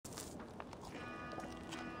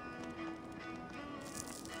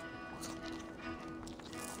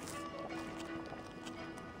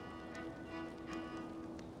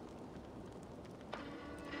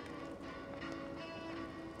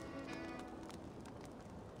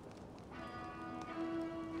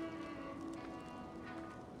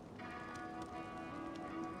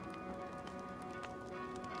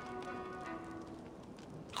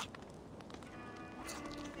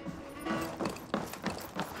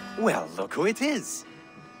Well, look who it is.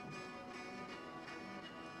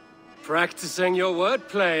 Practicing your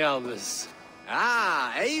wordplay, Albus.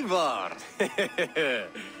 Ah, Eivor!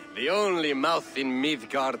 The only mouth in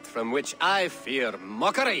Midgard from which I fear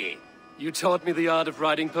mockery. You taught me the art of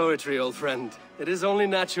writing poetry, old friend. It is only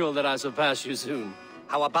natural that I surpass you soon.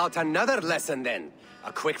 How about another lesson then?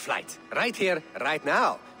 A quick flight. Right here, right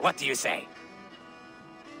now. What do you say?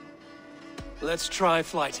 Let's try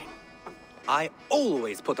flighting. I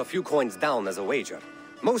always put a few coins down as a wager.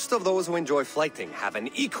 Most of those who enjoy flighting have an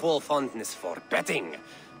equal fondness for betting.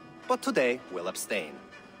 But today, we'll abstain.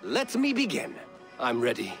 Let me begin. I'm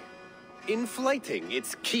ready. In flighting,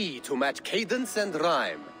 it's key to match cadence and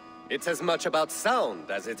rhyme. It's as much about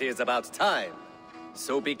sound as it is about time.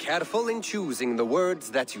 So be careful in choosing the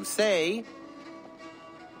words that you say.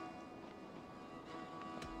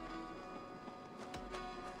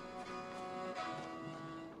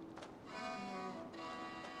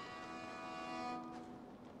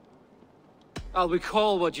 I'll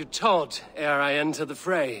recall what you taught ere I enter the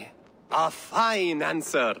fray. A fine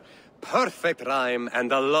answer. Perfect rhyme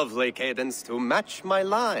and a lovely cadence to match my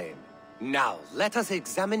line. Now, let us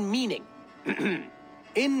examine meaning.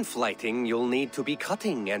 In flighting, you'll need to be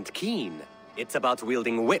cutting and keen. It's about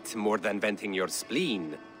wielding wit more than venting your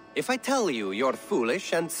spleen. If I tell you you're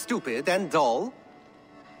foolish and stupid and dull,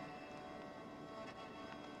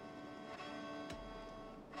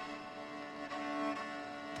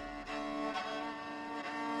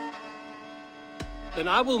 then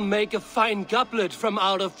I will make a fine goblet from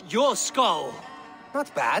out of your skull.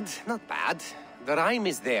 not bad, not bad. The rhyme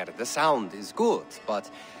is there, the sound is good, but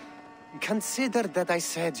consider that I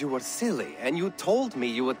said you were silly and you told me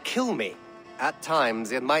you would kill me. At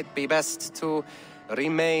times, it might be best to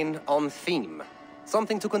remain on theme.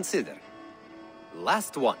 Something to consider.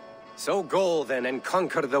 Last one. So go then and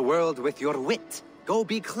conquer the world with your wit. Go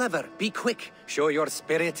be clever, be quick, show your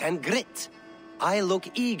spirit and grit. I look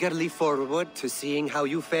eagerly forward to seeing how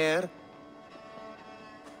you fare.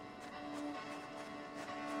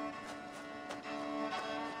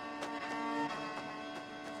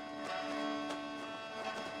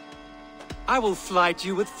 I will flight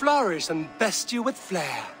you with flourish and best you with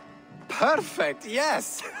flair. Perfect,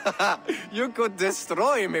 yes! You could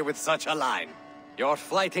destroy me with such a line. Your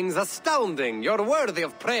flighting's astounding, you're worthy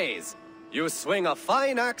of praise. You swing a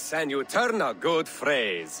fine axe and you turn a good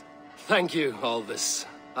phrase. Thank you, Albus.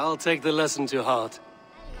 I'll take the lesson to heart.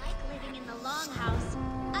 I like living in the longhouse.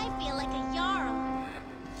 I feel like a jarl.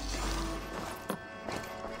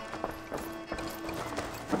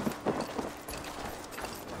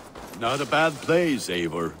 Not a bad place,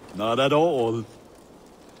 Eivor. Not at all.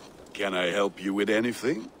 Can I help you with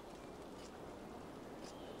anything?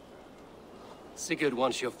 Sigurd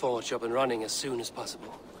wants your forge up and running as soon as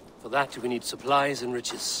possible. For that, we need supplies and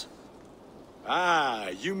riches. Ah,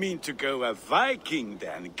 you mean to go a Viking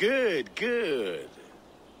then? Good, good.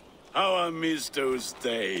 How I miss those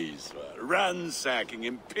days. Ransacking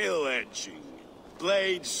and pillaging.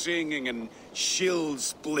 Blade singing and shield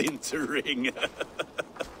splintering.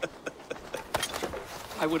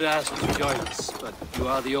 I would ask you to join us, but you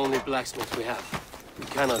are the only blacksmith we have. We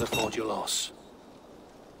cannot afford your loss.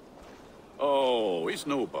 Oh, it's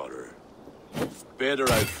no bother. Better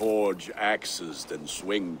I forge axes than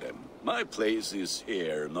swing them. My place is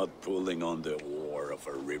here, not pulling on the oar of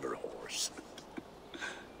a river horse.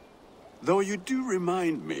 Though you do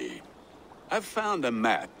remind me, I've found a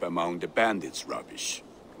map among the bandits' rubbish,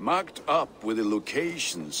 marked up with the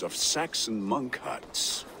locations of Saxon monk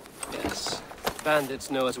huts. Yes. Bandits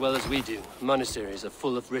know as well as we do. Monasteries are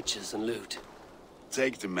full of riches and loot.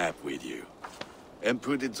 Take the map with you, and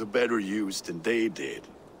put it to better use than they did.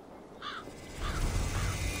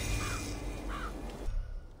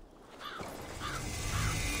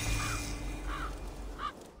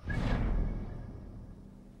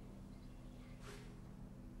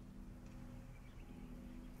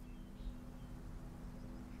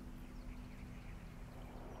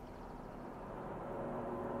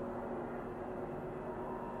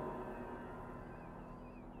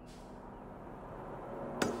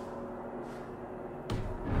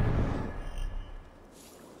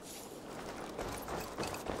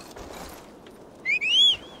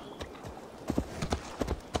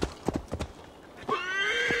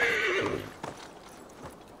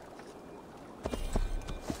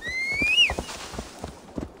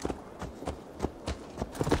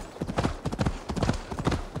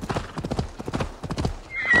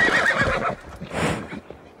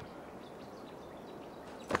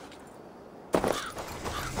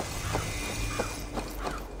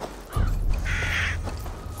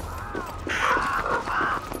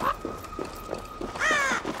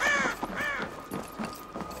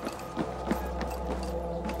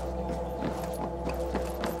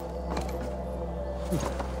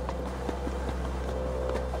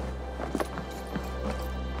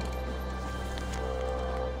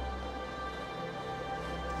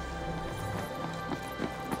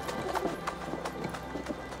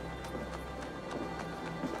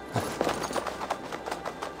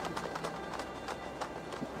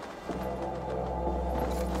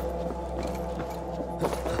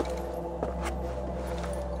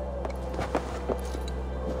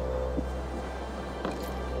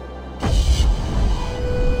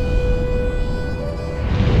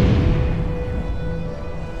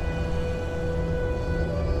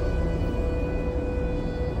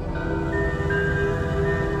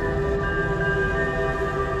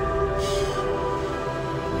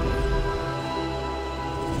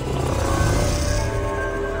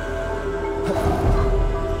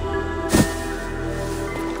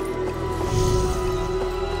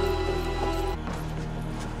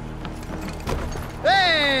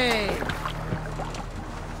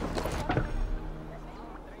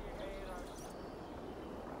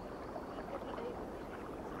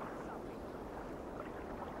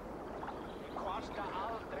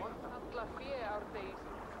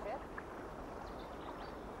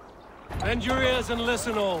 Bend your ears and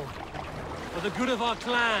listen all. For the good of our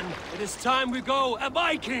clan, it is time we go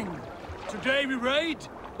a-Viking! Today we raid,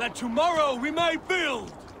 that tomorrow we may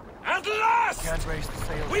build! At last! Can't raise the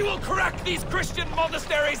sail. We will crack these Christian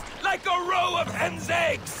monasteries like a row of hen's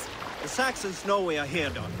eggs! The Saxons know we are here,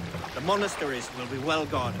 Don. The monasteries will be well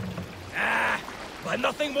guarded. Ah! By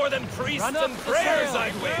nothing more than priests Run up and the prayers, sail.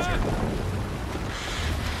 I'd wager!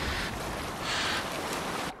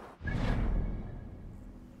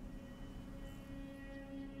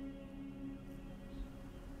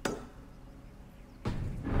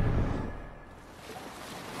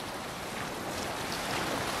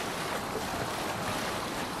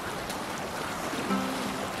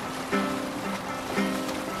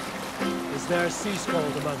 Is there a sea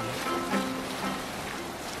scald among you?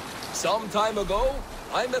 Some time ago,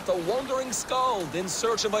 I met a wandering skald in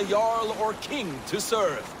search of a jarl or king to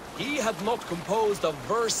serve. He had not composed a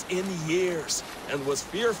verse in years, and was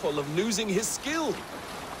fearful of losing his skill.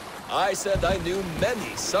 I said I knew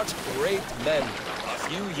many such great men, a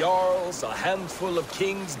few jarls, a handful of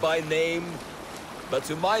kings by name, but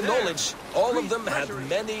to my knowledge, all of them had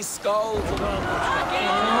many skalds.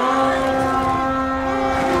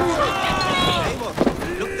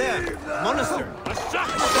 Look there! Monastery! A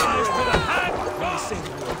sacrifice to the hand of God!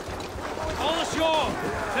 All ashore!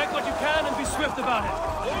 Take what you can and be swift about it.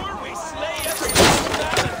 Or we slay every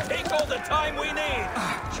man and take all the time we need.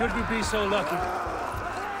 Should we be so lucky?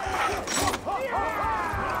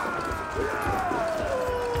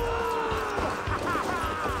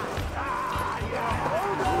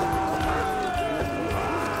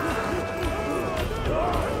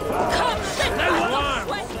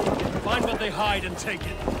 Find what they hide and take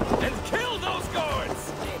it. And kill those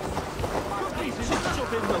guards!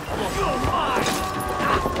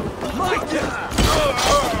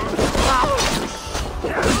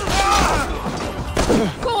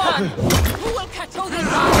 Go on! Who will catch all these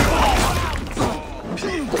lies?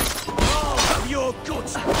 Your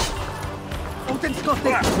goods! Odin's got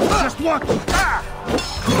this! Just walk! Load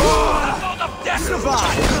of death!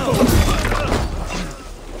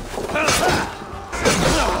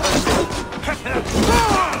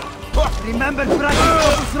 Remember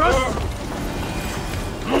Fractal thrust?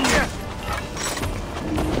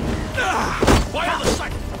 Why on the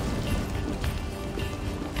side?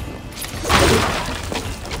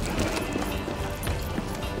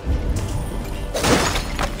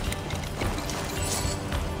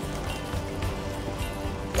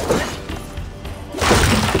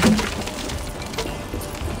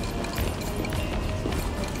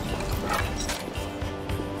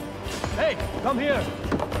 Hey, come here!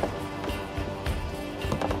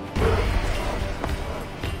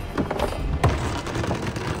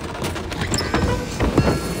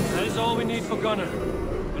 That is all we need for Gunner.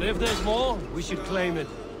 But if there's more, we should claim it.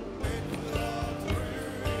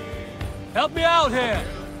 Help me out here!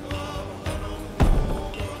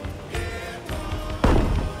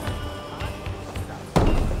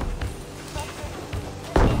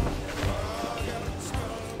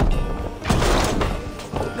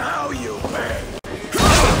 Now you pay!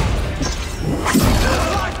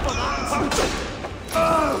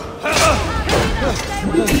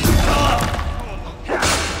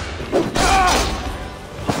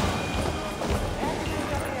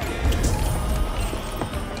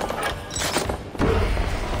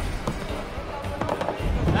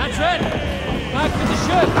 That's it! Back to the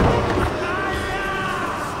ship!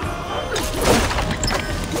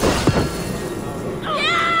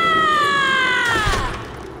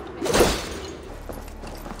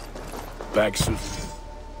 Back soon.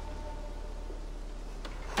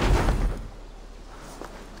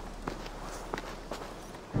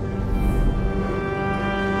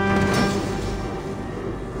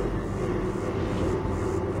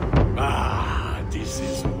 This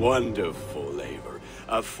is wonderful, Eivor.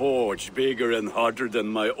 A forge bigger and hotter than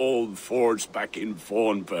my old forge back in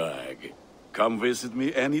Fornberg. Come visit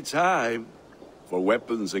me anytime. For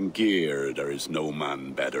weapons and gear, there is no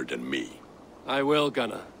man better than me. I will,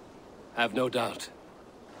 Gunner. Have no doubt.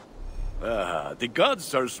 The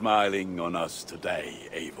gods are smiling on us today,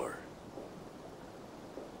 Eivor.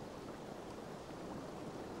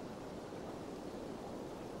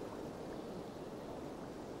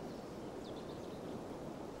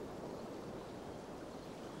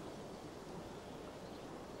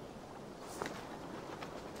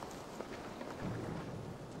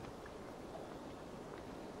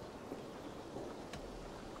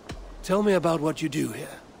 Tell me about what you do here.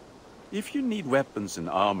 If you need weapons and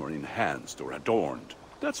armor enhanced or adorned,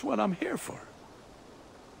 that's what I'm here for.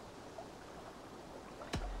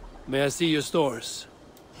 May I see your stores?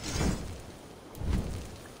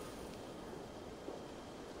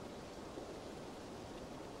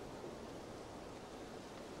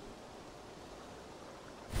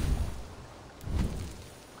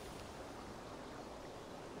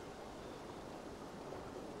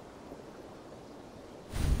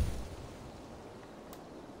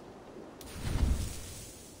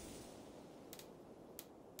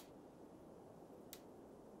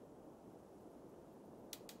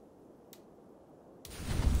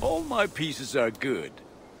 All my pieces are good,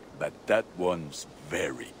 but that one's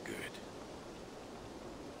very good.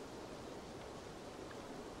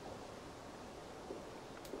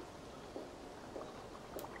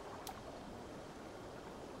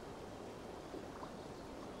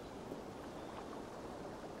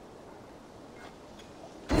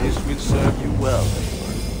 This will serve you well, Eivor.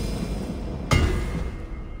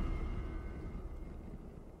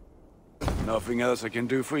 Nothing else I can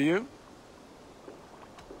do for you?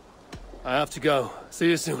 I have to go. See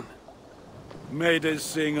you soon. May they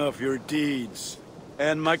sing of your deeds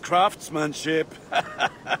and my craftsmanship.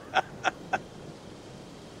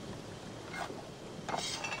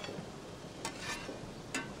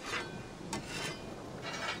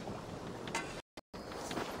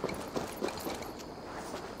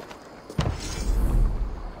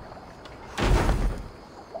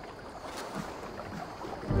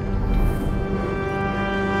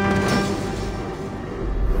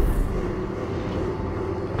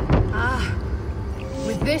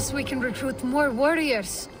 We can recruit more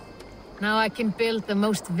warriors. Now I can build the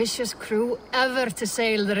most vicious crew ever to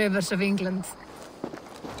sail the rivers of England.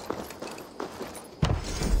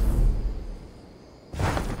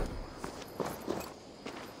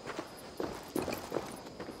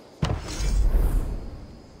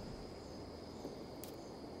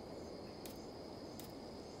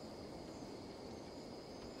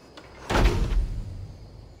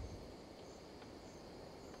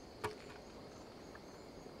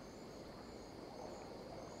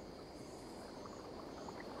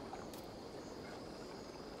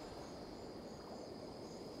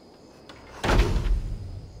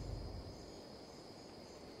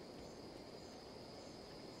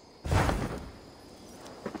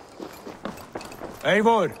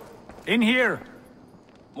 Eivor, in here!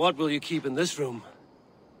 What will you keep in this room?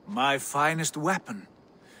 My finest weapon.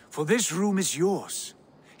 For this room is yours.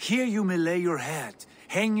 Here you may lay your head,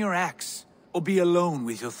 hang your axe, or be alone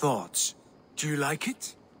with your thoughts. Do you like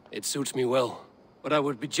it? It suits me well, but I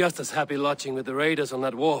would be just as happy lodging with the raiders on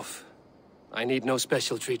that wharf. I need no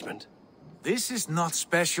special treatment. This is not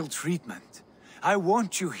special treatment. I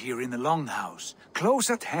want you here in the Longhouse, close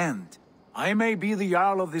at hand. I may be the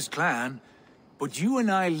Jarl of this clan, but you and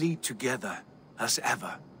I lead together, as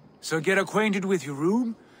ever. So get acquainted with your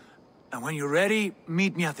room, and when you're ready,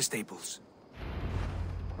 meet me at the stables.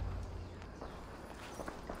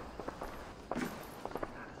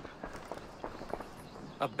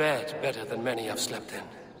 A bed better than many I've slept in,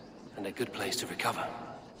 and a good place to recover.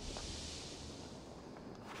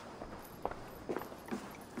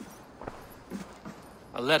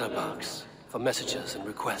 A letterbox for messages and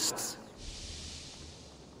requests.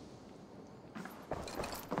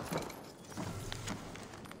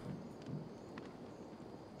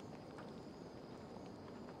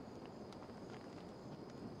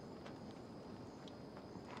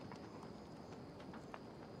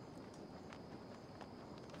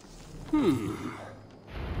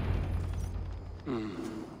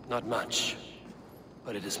 Not much,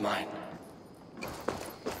 but it is mine.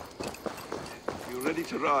 You're ready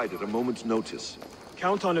to ride at a moment's notice.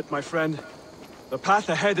 Count on it, my friend. The path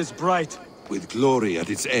ahead is bright. With glory at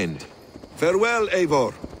its end. Farewell,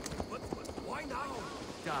 Eivor. Why now?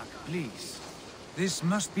 Doc, please. This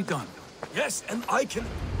must be done. Yes, and I can...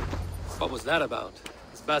 What was that about?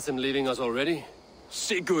 Is Basim leaving us already?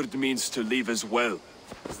 Sigurd means to leave as well.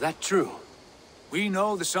 Is that true? We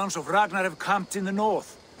know the sons of Ragnar have camped in the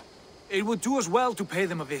north. It would do us well to pay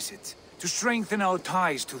them a visit, to strengthen our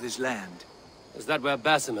ties to this land. Is that where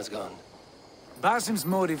Basim has gone? Basim's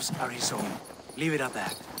motives are his own. Leave it at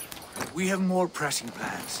that. We have more pressing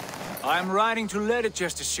plans. I am riding to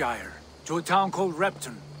Leicestershire, to a town called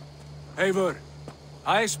Repton. Eivor,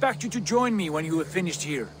 I expect you to join me when you have finished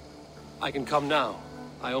here. I can come now.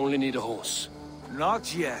 I only need a horse.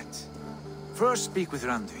 Not yet. First speak with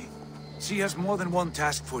Randvi. She has more than one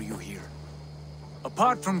task for you here.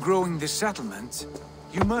 Apart from growing this settlement,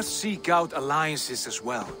 you must seek out alliances as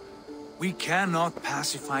well. We cannot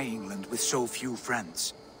pacify England with so few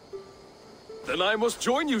friends. Then I must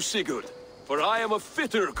join you, Sigurd, for I am a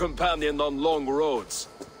fitter companion on long roads.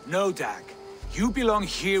 No, Dag. You belong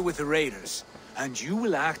here with the raiders. and you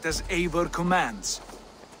will act as Eivor commands.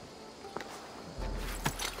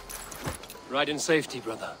 Ride in safety,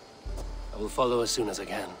 brother. I will follow as soon as I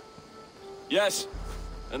can. Yes,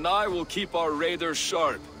 and I will keep our raiders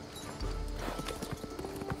sharp.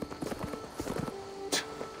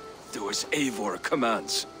 Do as Eivor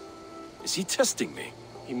commands. Is he testing me?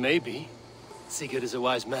 He may be. Sigurd is a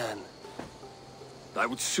wise man. I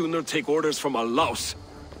would sooner take orders from a louse.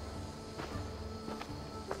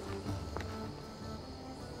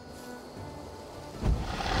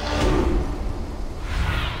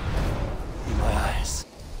 My eyes.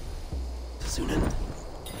 Sunan.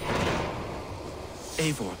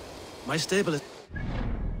 Eivor, my stable is...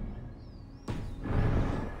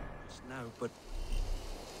 now, but...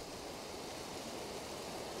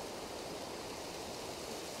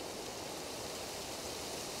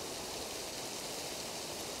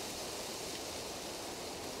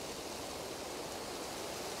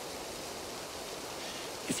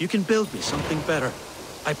 If you can build me something better,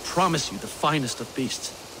 I promise you the finest of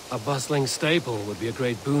beasts. A bustling stable would be a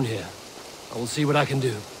great boon here. I will see what I can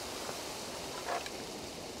do.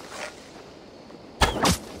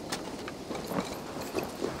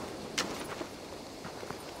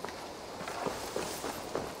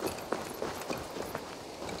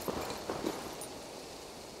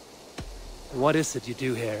 What is it you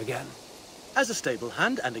do here again? As a stable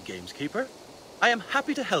hand and a gameskeeper, I am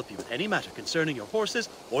happy to help you with any matter concerning your horses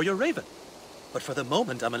or your raven. But for the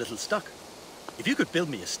moment, I'm a little stuck. If you could build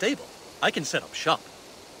me a stable, I can set up shop.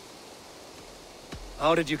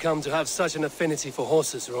 How did you come to have such an affinity for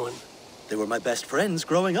horses, Rowan? They were my best friends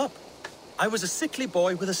growing up. I was a sickly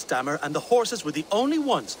boy with a stammer, and the horses were the only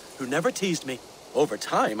ones who never teased me. Over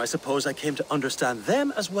time, I suppose I came to understand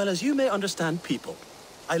them as well as you may understand people.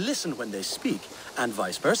 I listen when they speak, and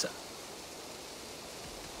vice versa.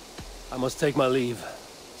 I must take my leave.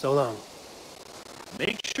 So long.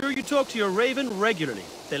 Make sure you talk to your raven regularly.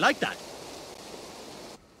 They like that.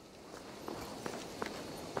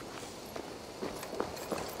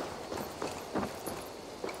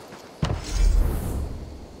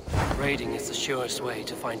 Raiding is the surest way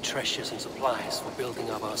to find treasures and supplies for building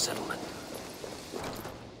up our settlement.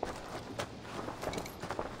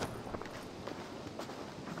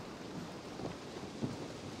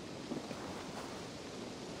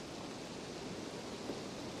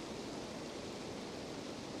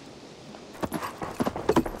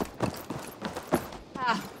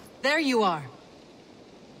 There you are.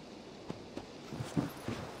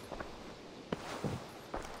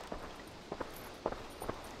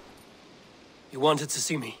 You wanted to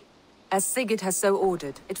see me? As Sigurd has so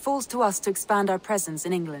ordered, it falls to us to expand our presence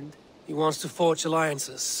in England. He wants to forge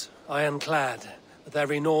alliances, ironclad, with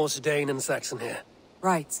every Norse, Dane and Saxon here.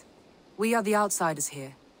 Right. We are the outsiders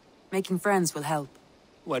here. Making friends will help.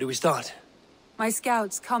 Where do we start? My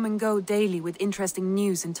scouts come and go daily with interesting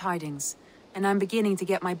news and tidings, and I'm beginning to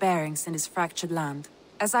get my bearings in this fractured land.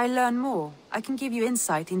 As I learn more, I can give you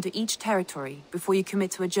insight into each territory before you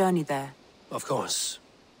commit to a journey there. Of course.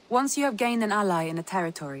 Once you have gained an ally in a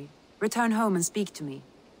territory, return home and speak to me.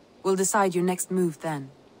 We'll decide your next move then.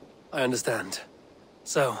 I understand.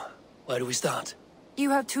 So, where do we start? You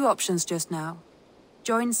have two options just now.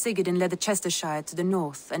 Join Sigurd in Leicestershire to the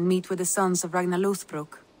north and meet with the sons of Ragnar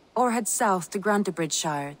Lothbrok, or head south to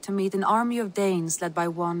Grantebridgeshire to meet an army of Danes led by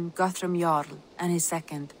one Guthrum Jarl and his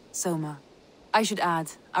second, Soma. I should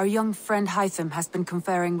add, our young friend Hytham has been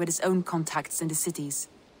conferring with his own contacts in the cities.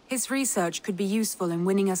 His research could be useful in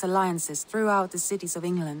winning us alliances throughout the cities of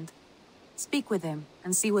England. Speak with him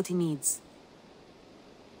and see what he needs.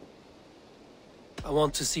 I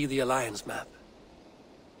want to see the alliance map.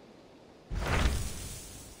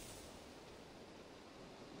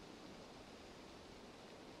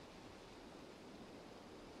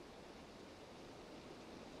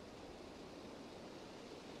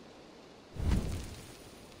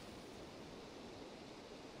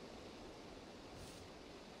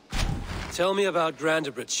 Tell me about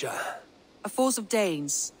Grantebridgeshire. A force of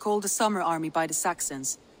Danes, called the Summer Army by the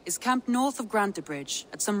Saxons, is camped north of Grantebridge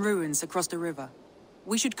at some ruins across the river.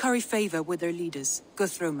 We should curry favor with their leaders,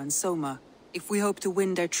 Guthrum and Soma, if we hope to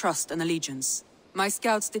win their trust and allegiance. My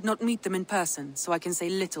scouts did not meet them in person, so I can say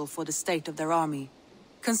little for the state of their army.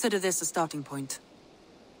 Consider this a starting point.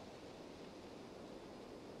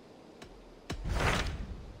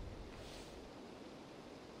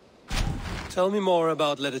 Tell me more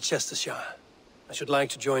about Leicestershire. I should like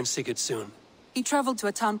to join Sigurd soon. He traveled to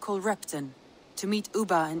a town called Repton to meet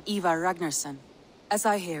Ubba and Ivar Ragnarsson. As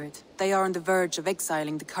I hear it, they are on the verge of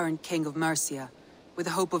exiling the current king of Mercia, with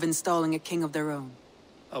the hope of installing a king of their own.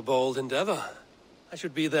 A bold endeavor. I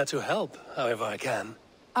should be there to help, however I can.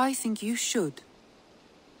 I think you should.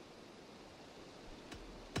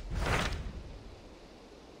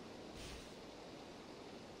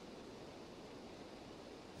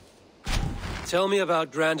 Tell me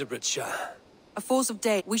about Grantebridgeshire. A force of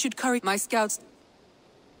day. We should carry my scouts.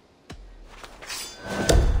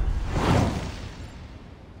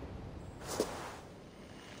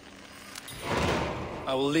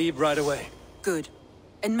 I will leave right away. Good.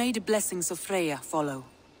 And may the blessings of Freya follow.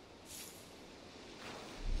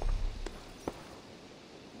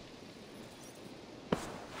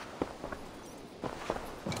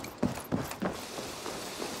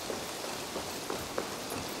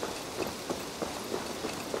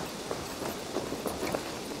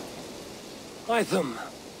 Hytham,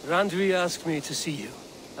 Randvi asked me to see you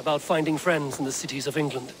about finding friends in the cities of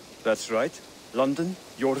England. That's right. London,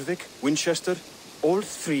 Jorvik, Winchester, all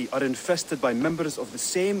three are infested by members of the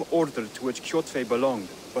same order to which Kjotve belonged.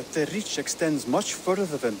 But their reach extends much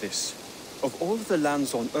further than this. Of all the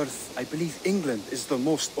lands on Earth, I believe England is the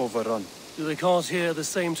most overrun. Do they cause here the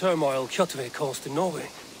same turmoil Kjotve caused in Norway?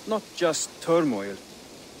 Not just turmoil.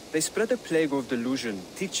 They spread a plague of delusion,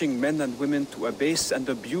 teaching men and women to abase and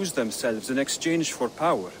abuse themselves in exchange for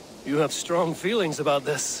power. You have strong feelings about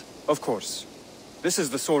this. Of course. This is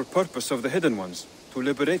the sole purpose of the Hidden Ones, to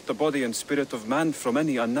liberate the body and spirit of man from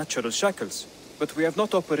any unnatural shackles. But we have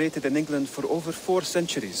not operated in England for over 4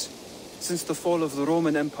 centuries. Since the fall of the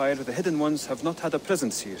Roman Empire, the Hidden Ones have not had a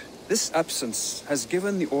presence here. This absence has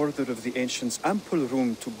given the Order of the Ancients ample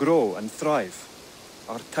room to grow and thrive.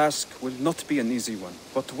 Our task will not be an easy one,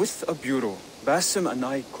 but with a bureau, Basim and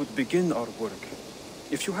I could begin our work.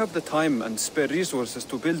 If you have the time and spare resources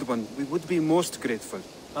to build one, we would be most grateful.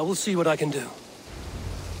 I will see what I can do.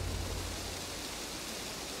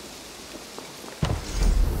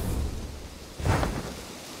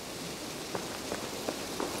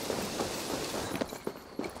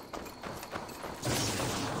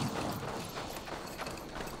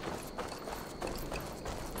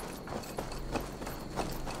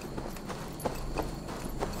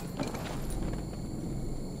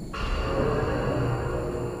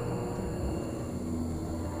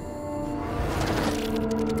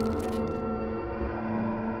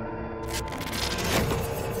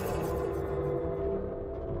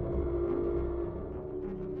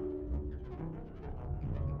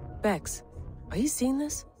 Bex, are you seeing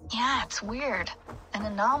this? Yeah, it's weird. An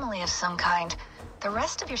anomaly of some kind. The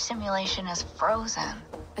rest of your simulation is frozen.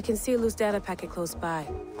 I can see a loose data packet close by.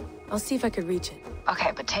 I'll see if I could reach it.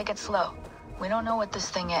 Okay, but take it slow. We don't know what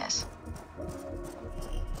this thing is.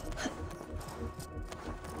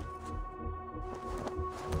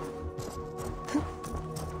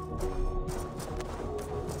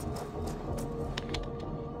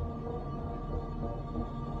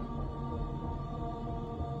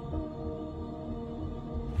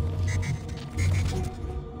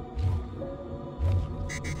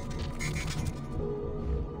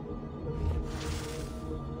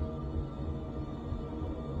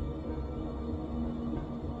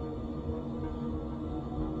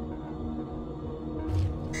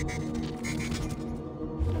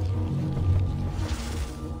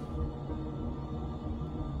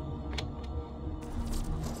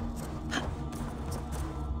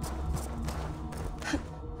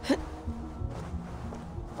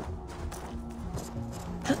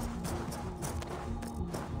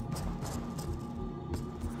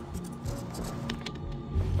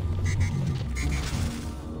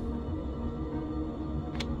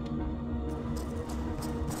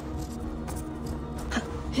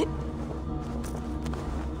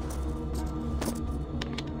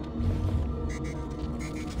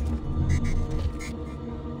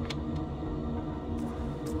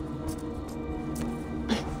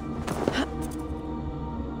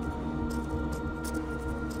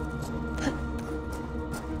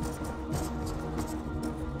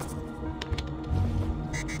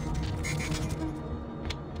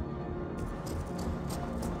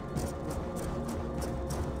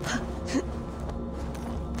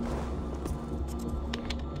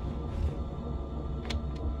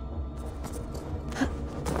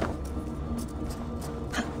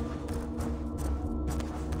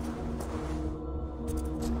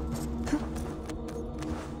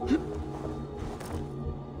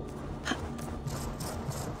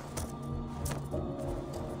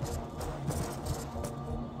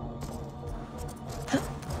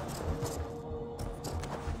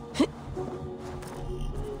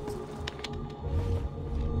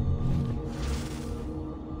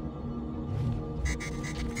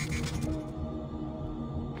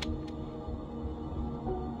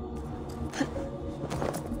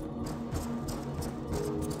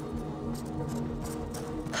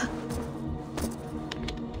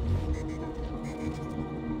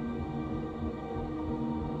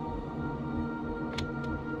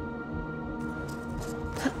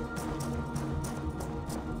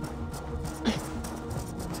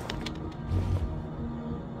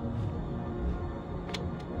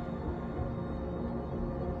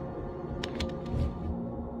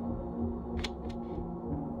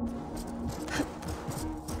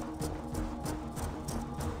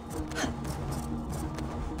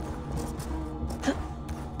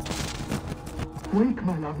 Wake,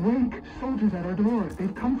 my love, wake! Soldiers at our door.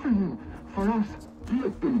 They've come for you. For us.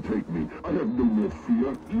 Let them take me. I have no more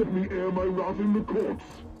fear. Let me air my wrath in the courts.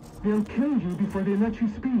 They'll kill you before they let you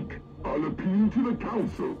speak. I'll appeal to the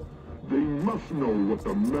council. They must know what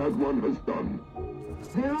the Mad One has done.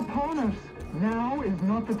 They're upon us. Now is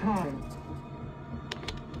not the time.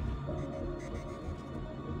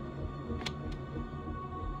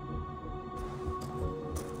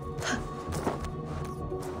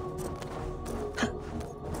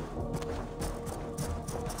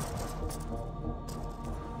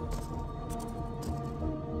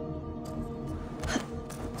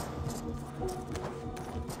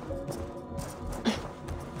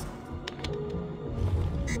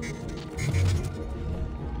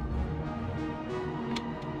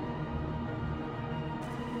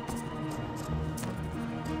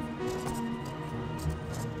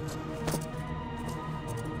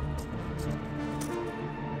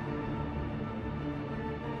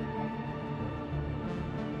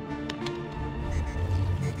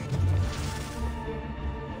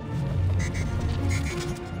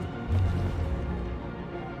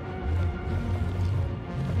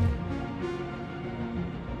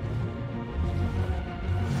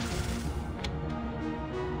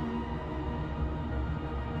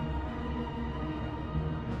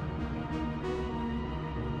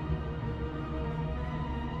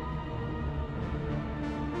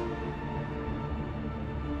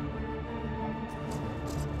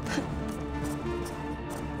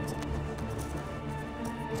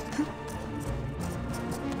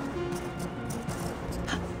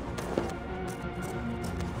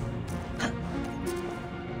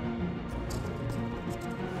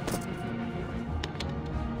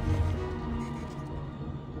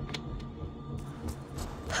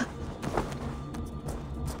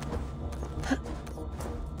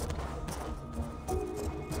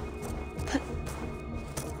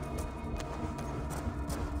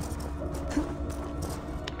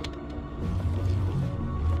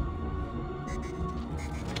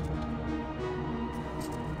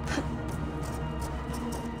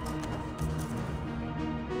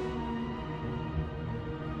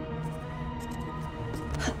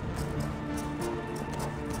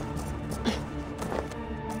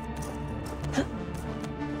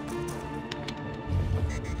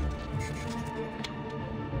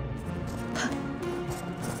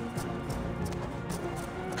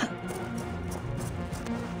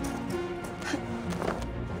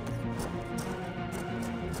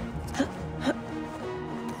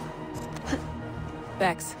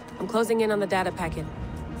 Bex, I'm closing in on the data packet.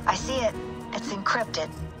 I see it. It's encrypted,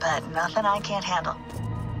 but nothing I can't handle.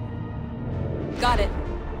 Got it.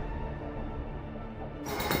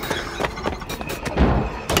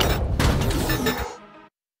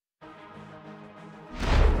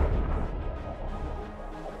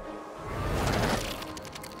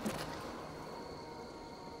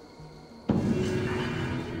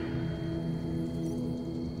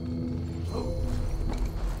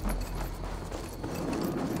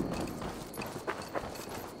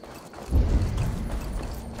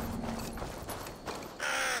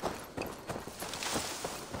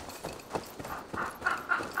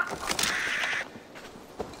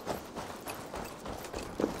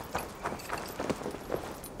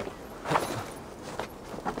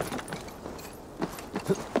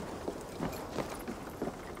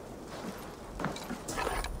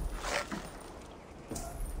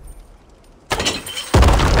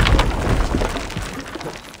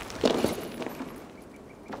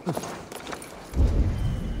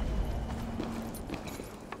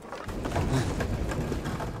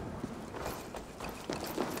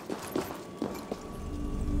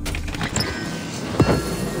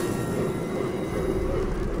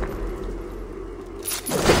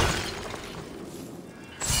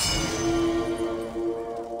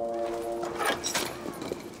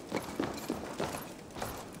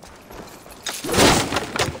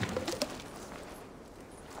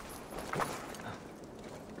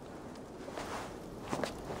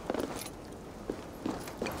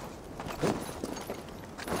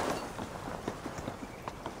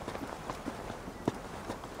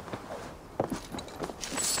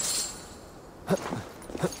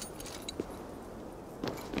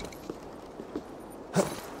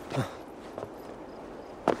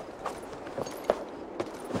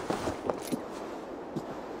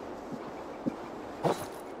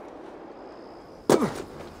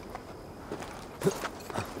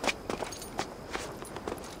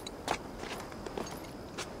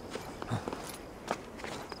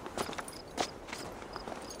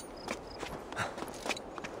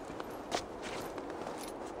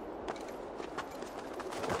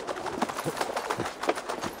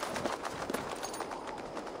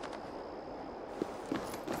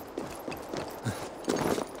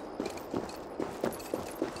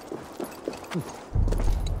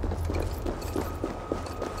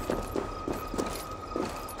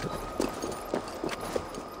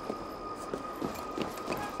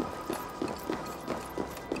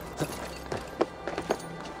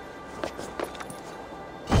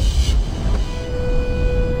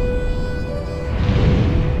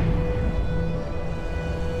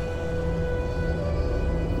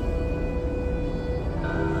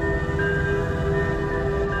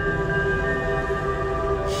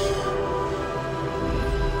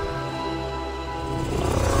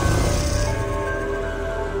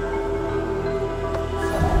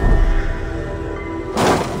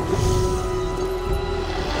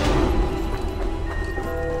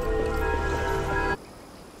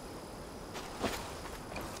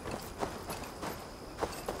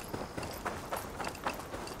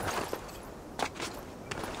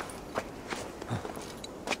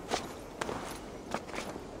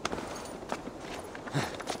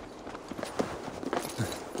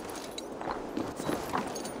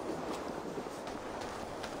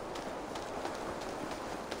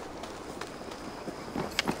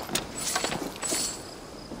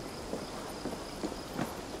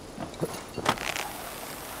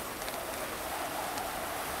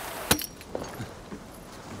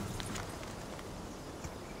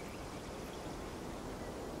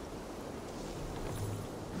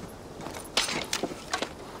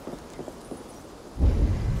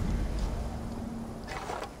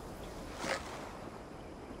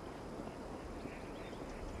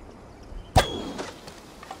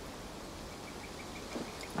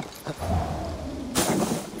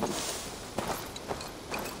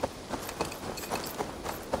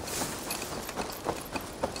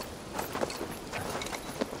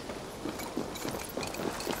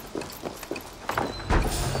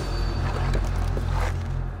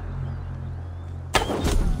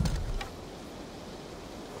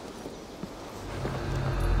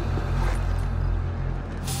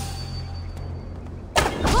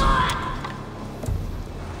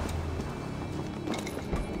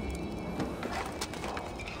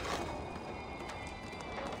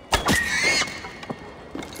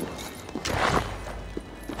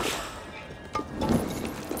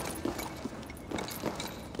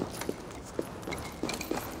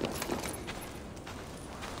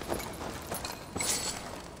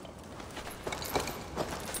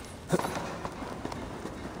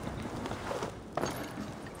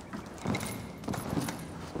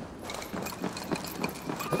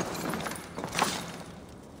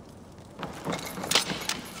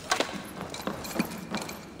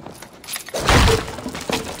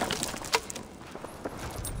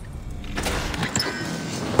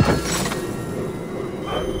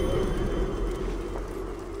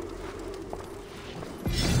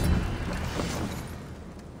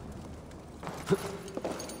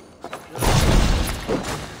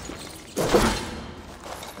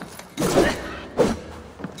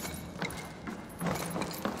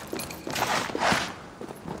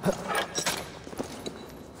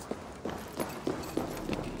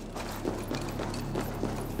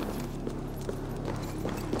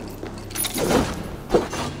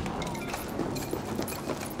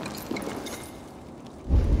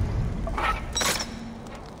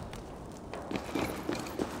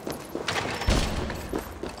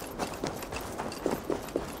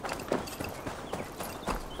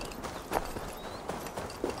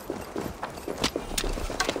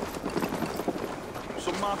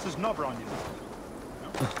 Martyr's knobber on you.